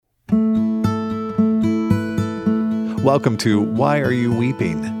Welcome to Why Are You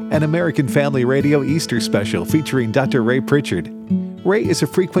Weeping? An American Family Radio Easter special featuring Dr. Ray Pritchard. Ray is a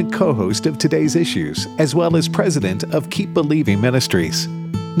frequent co-host of today's issues, as well as president of Keep Believing Ministries.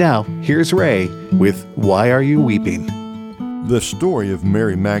 Now, here's Ray with Why Are You Weeping? The story of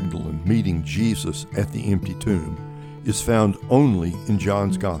Mary Magdalene meeting Jesus at the empty tomb is found only in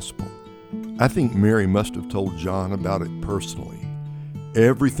John's Gospel. I think Mary must have told John about it personally.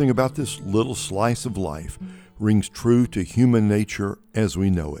 Everything about this little slice of life rings true to human nature as we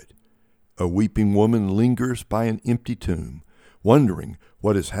know it. A weeping woman lingers by an empty tomb, wondering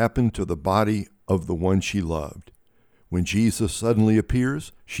what has happened to the body of the one she loved. When Jesus suddenly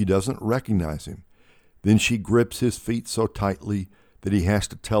appears, she doesn't recognize him. Then she grips his feet so tightly that he has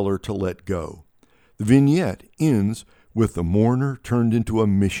to tell her to let go. The vignette ends with the mourner turned into a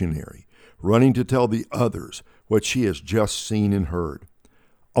missionary, running to tell the others what she has just seen and heard.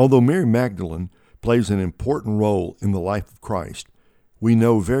 Although Mary Magdalene plays an important role in the life of Christ, we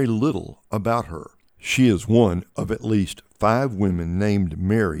know very little about her. She is one of at least 5 women named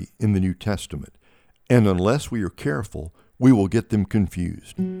Mary in the New Testament, and unless we are careful, we will get them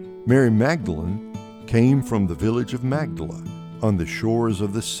confused. Mary Magdalene came from the village of Magdala on the shores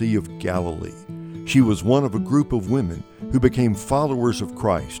of the Sea of Galilee. She was one of a group of women who became followers of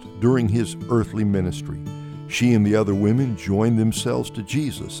Christ during his earthly ministry. She and the other women joined themselves to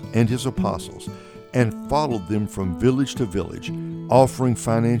Jesus and his apostles and followed them from village to village, offering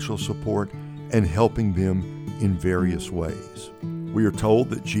financial support and helping them in various ways. We are told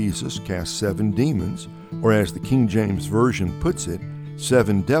that Jesus cast 7 demons, or as the King James Version puts it,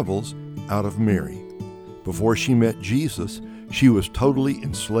 7 devils out of Mary. Before she met Jesus, she was totally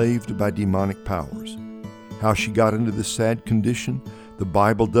enslaved by demonic powers. How she got into this sad condition, the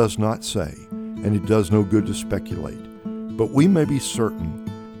Bible does not say, and it does no good to speculate. But we may be certain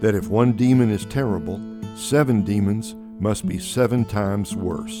that if one demon is terrible, 7 demons must be 7 times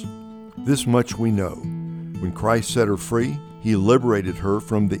worse. This much we know. When Christ set her free, he liberated her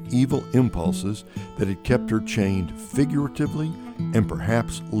from the evil impulses that had kept her chained figuratively and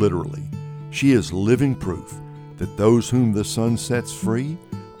perhaps literally. She is living proof that those whom the Son sets free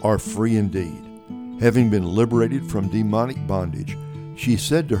are free indeed. Having been liberated from demonic bondage, she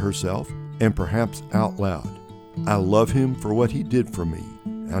said to herself, and perhaps out loud, "I love him for what he did for me,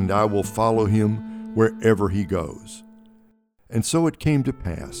 and I will follow him wherever he goes." And so it came to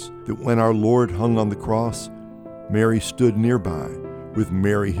pass that when our Lord hung on the cross, Mary stood nearby with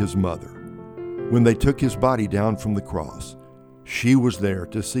Mary his mother. When they took his body down from the cross, she was there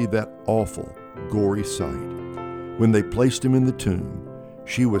to see that awful, gory sight. When they placed him in the tomb,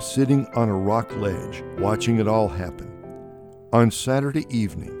 she was sitting on a rock ledge watching it all happen. On Saturday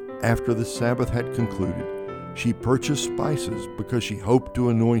evening, after the Sabbath had concluded, she purchased spices because she hoped to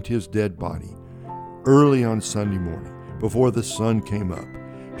anoint his dead body. Early on Sunday morning, before the sun came up,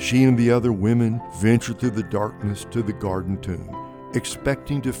 she and the other women ventured through the darkness to the garden tomb,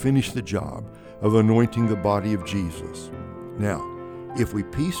 expecting to finish the job of anointing the body of Jesus. Now, if we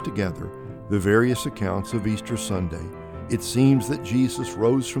piece together the various accounts of Easter Sunday, it seems that Jesus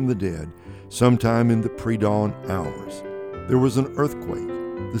rose from the dead sometime in the pre-dawn hours. There was an earthquake,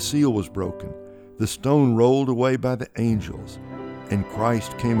 the seal was broken, the stone rolled away by the angels, and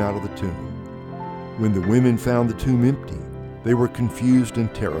Christ came out of the tomb. When the women found the tomb empty, they were confused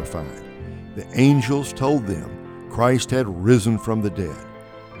and terrified. The angels told them Christ had risen from the dead.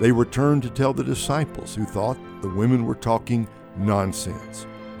 They returned to tell the disciples, who thought the women were talking nonsense.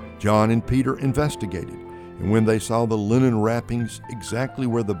 John and Peter investigated, and when they saw the linen wrappings exactly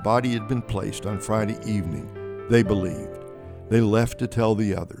where the body had been placed on Friday evening, they believed. They left to tell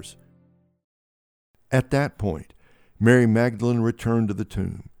the others. At that point, Mary Magdalene returned to the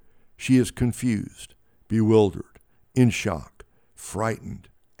tomb. She is confused, bewildered, in shock, frightened,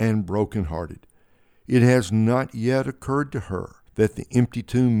 and brokenhearted. It has not yet occurred to her that the empty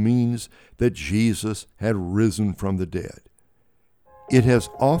tomb means that Jesus had risen from the dead. It has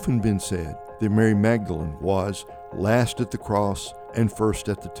often been said that Mary Magdalene was last at the cross and first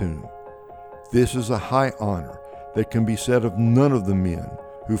at the tomb. This is a high honor that can be said of none of the men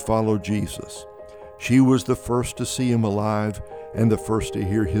who followed Jesus. She was the first to see him alive and the first to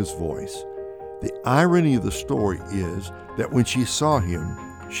hear his voice. The irony of the story is that when she saw him,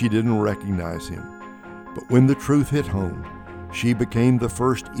 she didn't recognize him. But when the truth hit home, she became the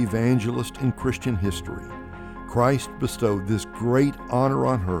first evangelist in Christian history. Christ bestowed this great honor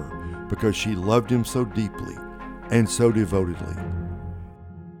on her because she loved him so deeply and so devotedly.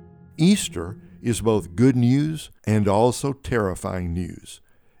 Easter is both good news and also terrifying news.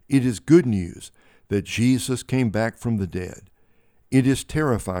 It is good news that Jesus came back from the dead. It is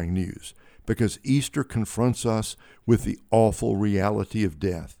terrifying news because Easter confronts us with the awful reality of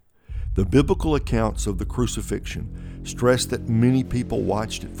death. The biblical accounts of the crucifixion stress that many people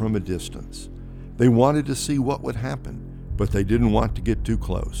watched it from a distance. They wanted to see what would happen, but they didn't want to get too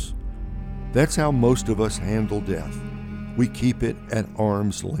close. That's how most of us handle death. We keep it at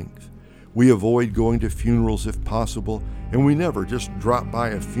arm's length. We avoid going to funerals if possible, and we never just drop by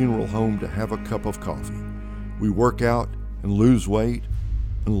a funeral home to have a cup of coffee. We work out and lose weight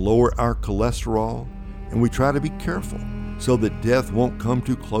and lower our cholesterol, and we try to be careful so that death won't come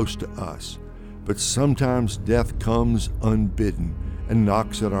too close to us. But sometimes death comes unbidden and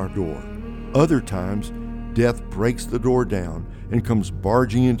knocks at our door. Other times, death breaks the door down and comes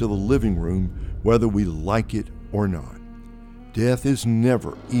barging into the living room whether we like it or not. Death is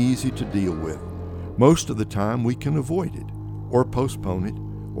never easy to deal with. Most of the time we can avoid it, or postpone it,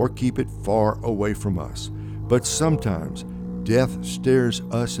 or keep it far away from us. But sometimes death stares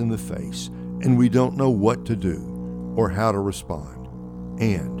us in the face, and we don't know what to do or how to respond.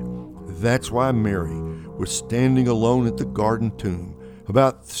 And that's why Mary was standing alone at the garden tomb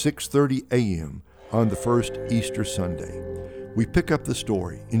about 6:30 a.m. on the first Easter Sunday. We pick up the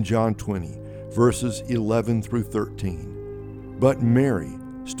story in John 20, verses 11 through 13. But Mary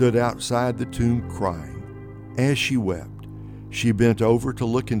stood outside the tomb crying. As she wept, she bent over to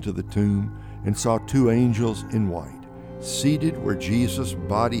look into the tomb and saw two angels in white, seated where Jesus'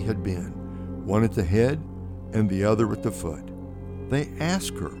 body had been, one at the head and the other at the foot. They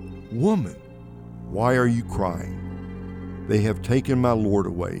asked her, "Woman, why are you crying?" "They have taken my Lord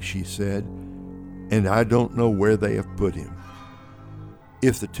away," she said, "and I don't know where they have put him."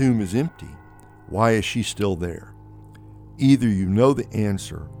 If the tomb is empty, why is she still there? Either you know the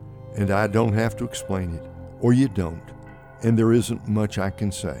answer, and I don't have to explain it, or you don't, and there isn't much I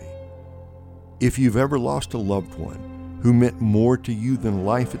can say. If you've ever lost a loved one who meant more to you than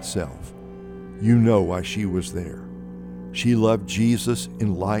life itself, you know why she was there. She loved Jesus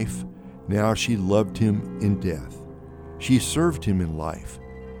in life, now she loved him in death. She served him in life,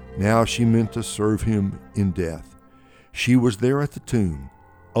 now she meant to serve him in death. She was there at the tomb,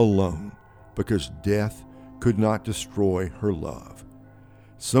 alone, because death could not destroy her love.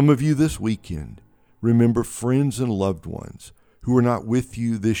 Some of you this weekend remember friends and loved ones who are not with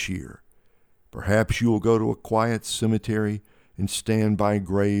you this year. Perhaps you will go to a quiet cemetery and stand by a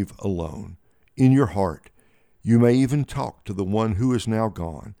grave alone. In your heart, you may even talk to the one who is now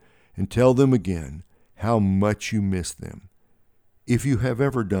gone and tell them again how much you miss them. If you have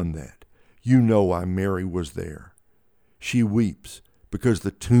ever done that, you know why Mary was there. She weeps because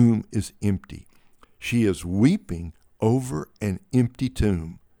the tomb is empty. She is weeping over an empty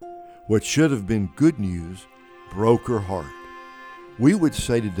tomb. What should have been good news broke her heart. We would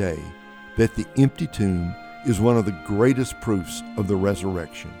say today that the empty tomb is one of the greatest proofs of the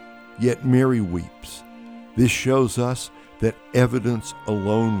resurrection. Yet Mary weeps. This shows us that evidence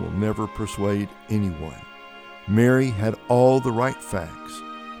alone will never persuade anyone. Mary had all the right facts,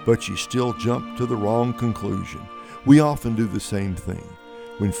 but she still jumped to the wrong conclusion. We often do the same thing.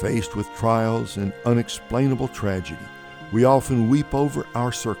 When faced with trials and unexplainable tragedy, we often weep over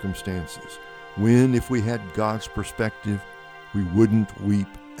our circumstances, when, if we had God's perspective, we wouldn't weep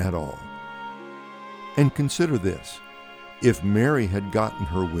at all. And consider this: if Mary had gotten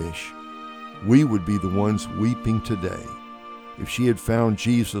her wish, we would be the ones weeping today. If she had found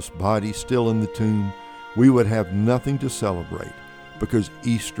Jesus' body still in the tomb, we would have nothing to celebrate because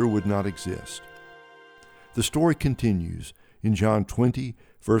Easter would not exist. The story continues in John 20,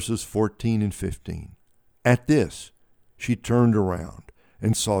 verses 14 and 15. At this, she turned around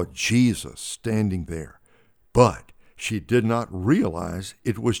and saw Jesus standing there, but she did not realize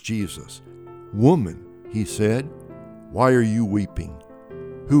it was Jesus. "Woman," he said, "why are you weeping?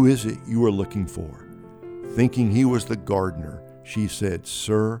 Who is it you are looking for?" Thinking he was the gardener, she said,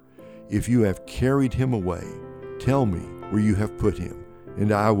 "Sir, if you have carried him away, tell me where you have put him,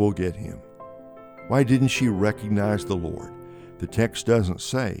 and I will get him." Why didn't she recognize the Lord? The text doesn't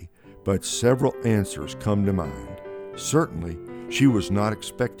say, but several answers come to mind. Certainly, she was not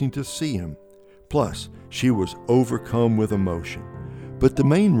expecting to see him. Plus, she was overcome with emotion. But the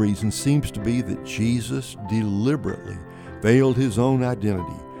main reason seems to be that Jesus deliberately veiled his own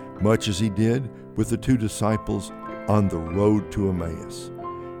identity, much as he did with the two disciples on the road to Emmaus.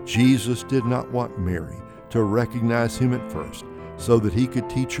 Jesus did not want Mary to recognize him at first, so that he could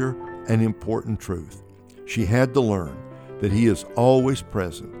teach her an important truth. She had to learn that he is always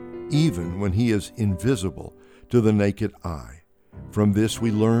present, even when he is invisible to the naked eye. From this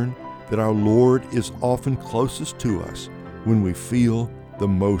we learn that our Lord is often closest to us when we feel the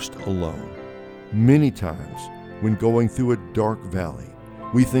most alone. Many times, when going through a dark valley,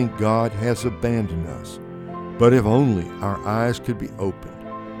 We think God has abandoned us. But if only our eyes could be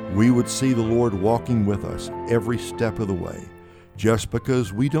opened, we would see the Lord walking with us every step of the way. Just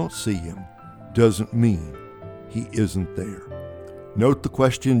because we don't see Him doesn't mean He isn't there. Note the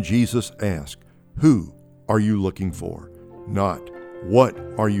question Jesus asked, "Who are you looking for?" Not, "What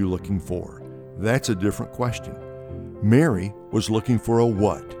are you looking for?" That's a different question. Mary was looking for a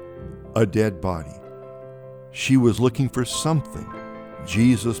what? A dead body. She was looking for something.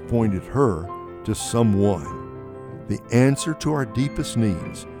 Jesus pointed her to someone. The answer to our deepest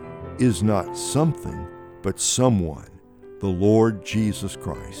needs is not something, but someone, the Lord Jesus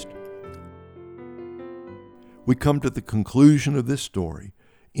Christ. We come to the conclusion of this story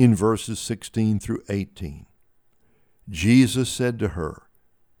in verses 16 through 18. Jesus said to her,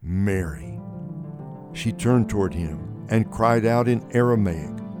 "Mary." She turned toward him and cried out in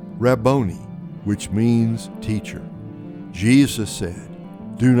Aramaic, "Rabboni," which means teacher. Jesus said,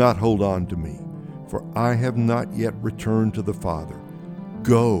 "Do not hold on to me, for I have not yet returned to the Father.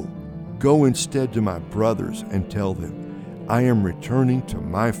 Go instead to my brothers and tell them, I am returning to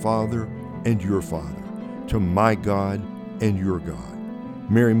my Father and your Father, to my God and your God."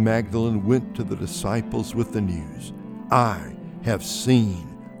 Mary Magdalene went to the disciples with the news, "I have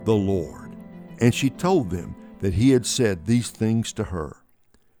seen the Lord." And she told them that he had said these things to her.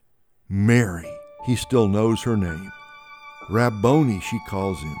 Mary, he still knows her name. Rabboni, she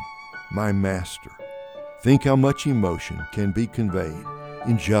calls him, my master. Think how much emotion can be conveyed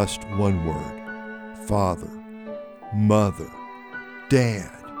in just one word. Father, mother, dad,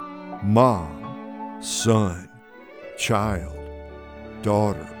 mom, son, child,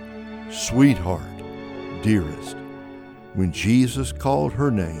 daughter, sweetheart, dearest. When Jesus called her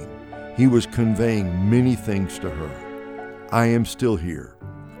name, he was conveying many things to her. I am still here.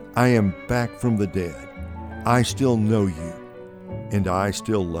 I am back from the dead. I still know you, and I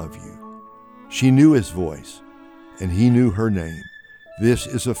still love you. She knew his voice, and he knew her name. This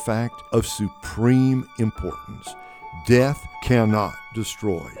is a fact of supreme importance. Death cannot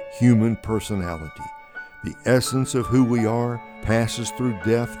destroy human personality. The essence of who we are passes through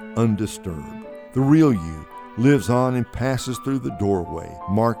death undisturbed. The real you lives on and passes through the doorway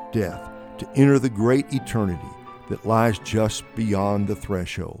marked death to enter the great eternity that lies just beyond the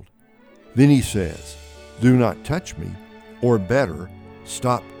threshold. Then he says, "Do not touch me," or better,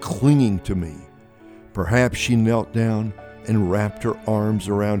 stop clinging to me. Perhaps she knelt down and wrapped her arms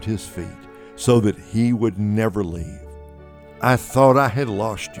around his feet so that he would never leave. "I thought I had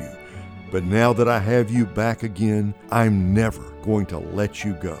lost you, but now that I have you back again, I'm never going to let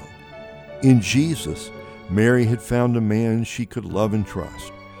you go." In Jesus, Mary had found a man she could love and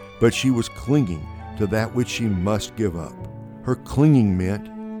trust, but she was clinging to that which she must give up. Her clinging meant,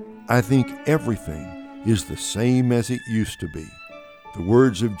 I think everything is the same as it used to be. The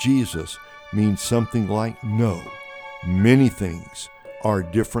words of Jesus mean something like, no, many things are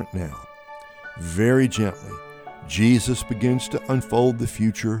different now. Very gently, Jesus begins to unfold the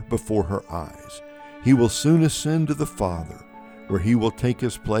future before her eyes. He will soon ascend to the Father, where he will take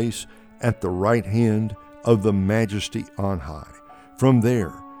his place at the right hand of the Majesty on high. From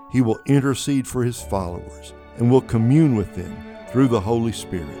there, he will intercede for his followers and will commune with them through the Holy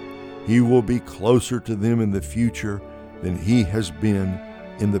Spirit. He will be closer to them in the future than he has been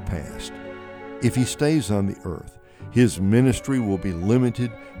in the past. If he stays on the earth, his ministry will be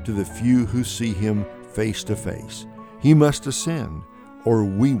limited to the few who see him face to face. He must ascend, or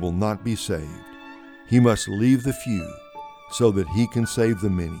we will not be saved. He must leave the few so that he can save the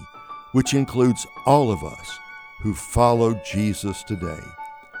many, which includes all of us who follow Jesus today.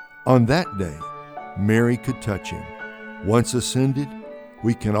 On that day, Mary could touch him. Once ascended,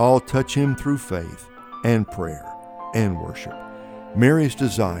 we can all touch him through faith and prayer and worship. Mary's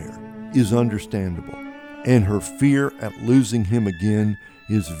desire is understandable, and her fear at losing him again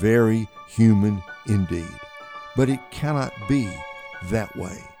is very human indeed. But it cannot be that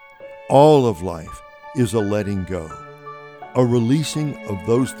way. All of life is a letting go, a releasing of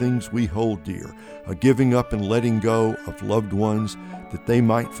those things we hold dear, a giving up and letting go of loved ones that they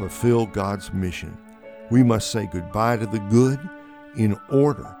might fulfill God's mission. We must say goodbye to the good in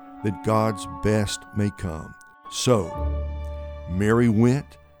order that God's best may come. So, Mary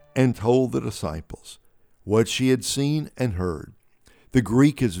went and told the disciples what she had seen and heard. The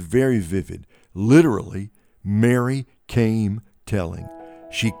Greek is very vivid. Literally, Mary came telling.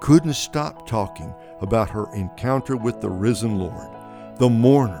 She couldn't stop talking about her encounter with the risen Lord. The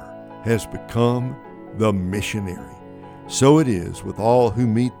mourner has become the missionary. So it is with all who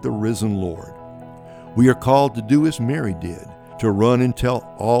meet the risen Lord. We are called to do as Mary did, to run and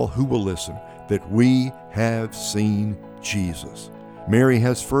tell all who will listen that we have seen Jesus. Mary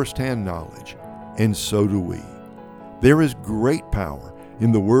has firsthand knowledge, and so do we. There is great power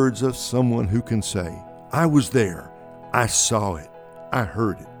in the words of someone who can say, I was there, I saw it, I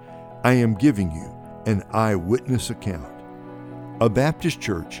heard it. I am giving you an eyewitness account. A Baptist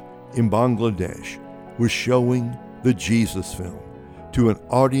church in Bangladesh was showing the Jesus film to an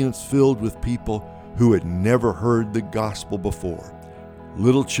audience filled with people who had never heard the gospel before.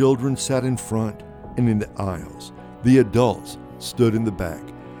 Little children sat in front and in the aisles. The adults stood in the back.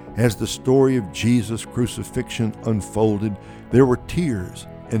 As the story of Jesus' crucifixion unfolded, there were tears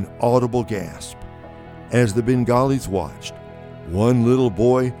and audible gasps. As the Bengalis watched, one little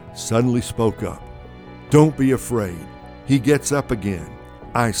boy suddenly spoke up. Don't be afraid. He gets up again.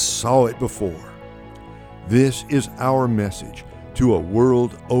 I saw it before. This is our message to a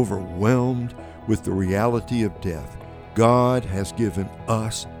world overwhelmed with the reality of death. God has given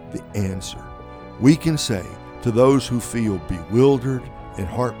us the answer. We can say to those who feel bewildered and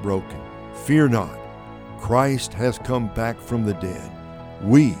heartbroken, fear not. Christ has come back from the dead.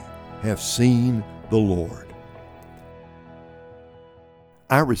 We have seen the Lord.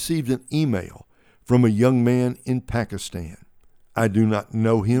 I received an email from a young man in Pakistan. I do not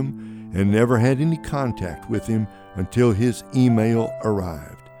know him and never had any contact with him until his email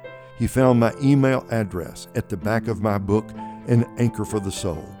arrived. He found my email address at the back of my book, An Anchor for the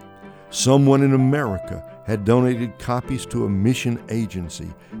Soul. Someone in America had donated copies to a mission agency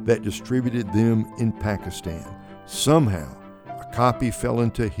that distributed them in Pakistan. Somehow, a copy fell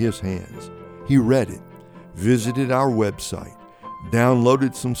into his hands. He read it, visited our website,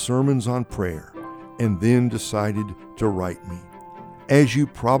 downloaded some sermons on prayer, and then decided to write me. As you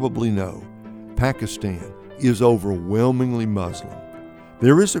probably know, Pakistan is overwhelmingly Muslim.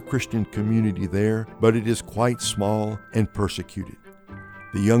 There is a Christian community there, but it is quite small and persecuted.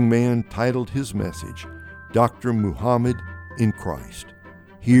 The young man titled his message, Dr. Muhammad in Christ.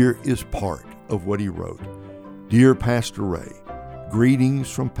 Here is part of what he wrote. Dear Pastor Ray,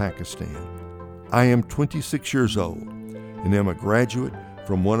 greetings from Pakistan. I am 26 years old and am a graduate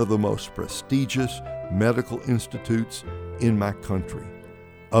from one of the most prestigious medical institutes in my country.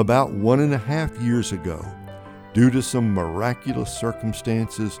 About 1.5 years ago, due to some miraculous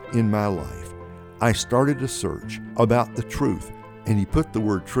circumstances in my life, I started a search about the truth, and he put the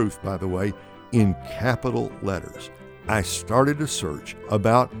word truth, by the way, in capital letters. I started a search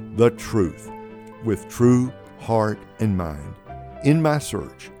about the truth with true heart and mind. In my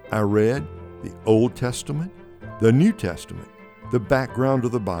search, I read the Old Testament, the New Testament, the background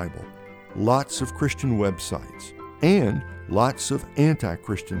of the Bible, lots of Christian websites, and lots of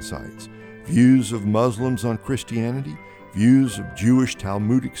anti-Christian sites, views of Muslims on Christianity, views of Jewish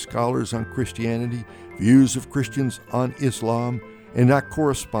Talmudic scholars on Christianity, views of Christians on Islam, and I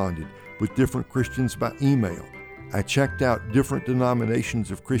corresponded with different Christians by email. I checked out different denominations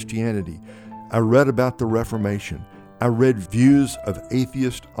of Christianity. I read about the Reformation. I read views of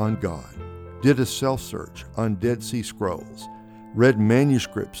atheists on God, did a self-search on Dead Sea Scrolls, read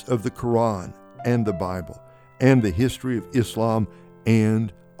manuscripts of the Quran and the Bible, and the history of Islam,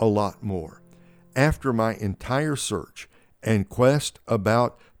 and a lot more. After my entire search and quest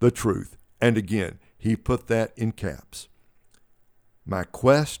about the truth, and again, he put that in caps, my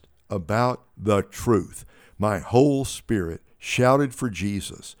quest about the truth, my whole spirit shouted for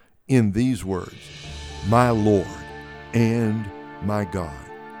Jesus in these words, my Lord and my God.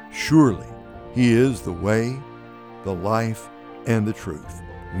 Surely he is the way, the life, and the truth.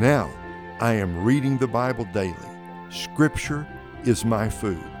 Now I am reading the Bible daily. Scripture is my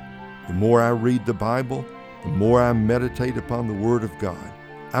food. The more I read the Bible, the more I meditate upon the Word of God.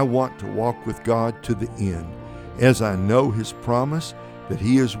 I want to walk with God to the end, as I know His promise that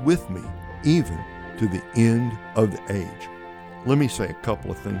He is with me even to the end of the age. Let me say a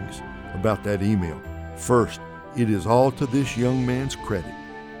couple of things about that email. First, it is all to this young man's credit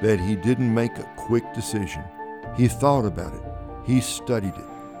that he didn't make a quick decision. He thought about it. He studied it.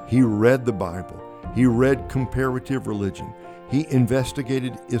 He read the Bible. He read comparative religion. He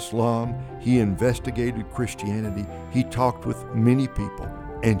investigated Islam. He investigated Christianity. He talked with many people,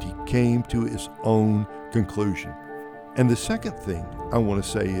 and he came to his own conclusion. And the second thing I want to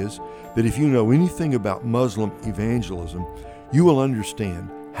say is that if you know anything about Muslim evangelism, you will understand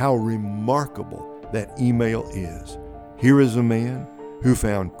how remarkable that email is. Here is a man who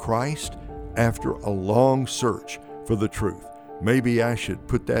found Christ after a long search for the truth. Maybe I should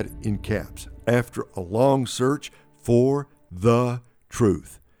put that in caps. After a long search for the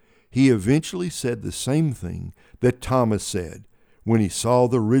truth. He eventually said the same thing that Thomas said when he saw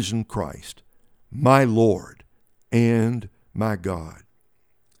the risen Christ, my Lord and my God.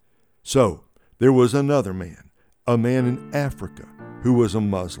 So there was another man, a man in Africa, who was a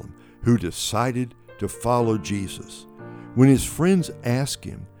Muslim who decided to follow Jesus. When his friends asked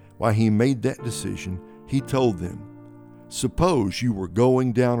him why he made that decision, he told them, "Suppose you were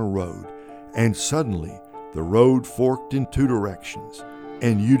going down a road and suddenly the road forked in two directions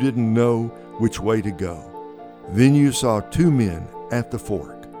and you didn't know which way to go. Then you saw two men at the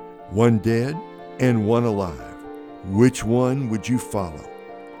fork, one dead and one alive. Which one would you follow?"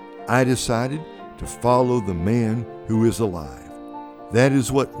 I decided to follow the man who is alive. That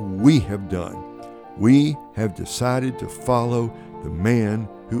is what we have done. We have decided to follow the man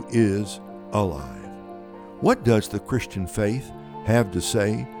who is alive. What does the Christian faith have to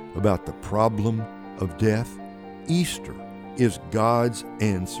say about the problem of death? Easter is God's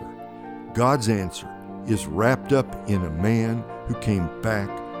answer. God's answer is wrapped up in a man who came back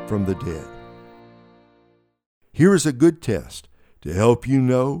from the dead. Here is a good test to help you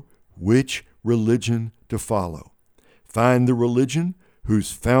know which religion to follow. Find the religion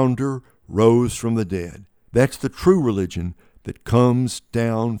whose founder rose from the dead. That's the true religion that comes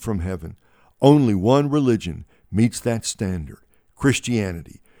down from heaven. Only one religion meets that standard,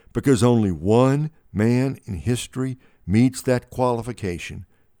 Christianity, because only one man in history meets that qualification,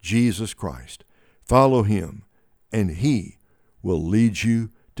 Jesus Christ. Follow him, and he will lead you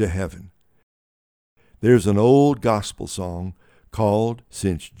to heaven. There's an old gospel song called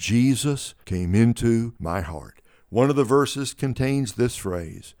 "Since Jesus Came Into My Heart." One of the verses contains this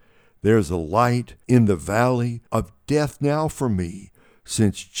phrase, "There's a light in the valley of death now for me,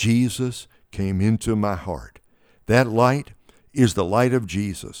 since Jesus came into my heart." That light is the light of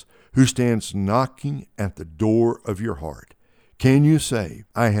Jesus, who stands knocking at the door of your heart. Can you say,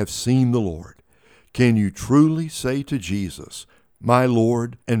 "I have seen the Lord"? Can you truly say to Jesus, "My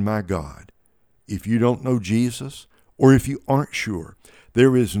Lord and my God"? If you don't know Jesus, or if you aren't sure,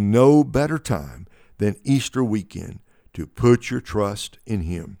 there is no better time than Easter weekend to put your trust in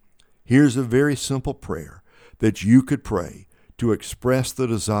him. Here's a very simple prayer that you could pray to express the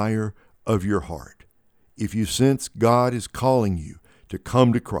desire of your heart. If you sense God is calling you to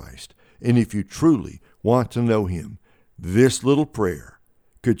come to Christ, and if you truly want to know him, this little prayer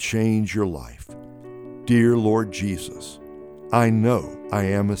could change your life. Dear Lord Jesus, I know I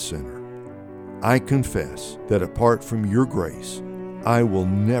am a sinner. I confess that apart from your grace, I will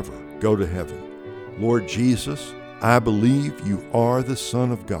never go to heaven. Lord Jesus, I believe you are the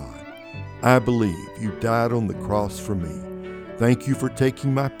Son of God. I believe you died on the cross for me. Thank you for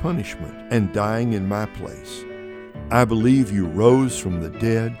taking my punishment and dying in my place. I believe you rose from the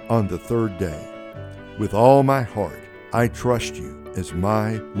dead on the third day. With all my heart, I trust you as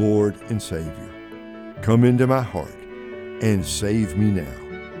my Lord and Savior. Come into my heart and save me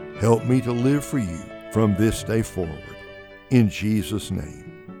now. Help me to live for you from this day forward. In Jesus'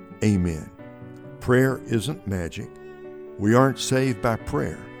 name, amen. Prayer isn't magic. We aren't saved by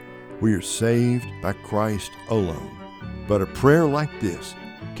prayer. We are saved by Christ alone. But a prayer like this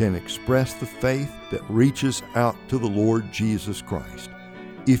can express the faith that reaches out to the Lord Jesus Christ.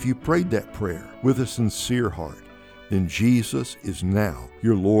 If you prayed that prayer with a sincere heart, then Jesus is now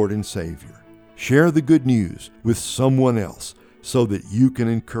your Lord and Savior. Share the good news with someone else so that you can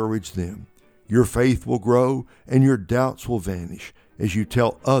encourage them. Your faith will grow and your doubts will vanish as you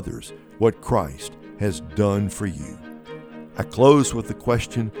tell others what Christ has done for you. I close with the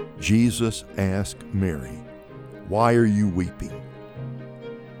question Jesus asked Mary, "Why are you weeping?"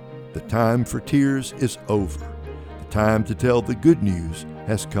 The time for tears is over. The time to tell the good news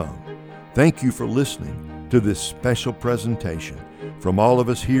has come. Thank you for listening to this special presentation. From all of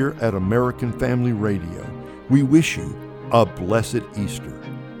us here at American Family Radio, we wish you a blessed Easter.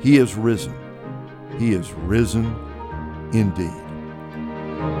 He is risen. He is risen indeed.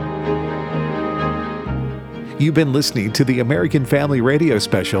 You've been listening to the American Family Radio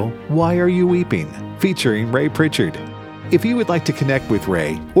special, Why Are You Weeping?, featuring Ray Pritchard. If you would like to connect with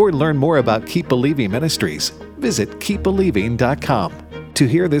Ray or learn more about Keep Believing Ministries, visit keepbelieving.com. To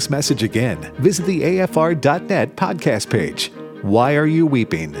hear this message again, visit the AFR.net podcast page. Why Are You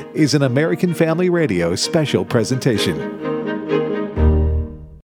Weeping is an American Family Radio special presentation.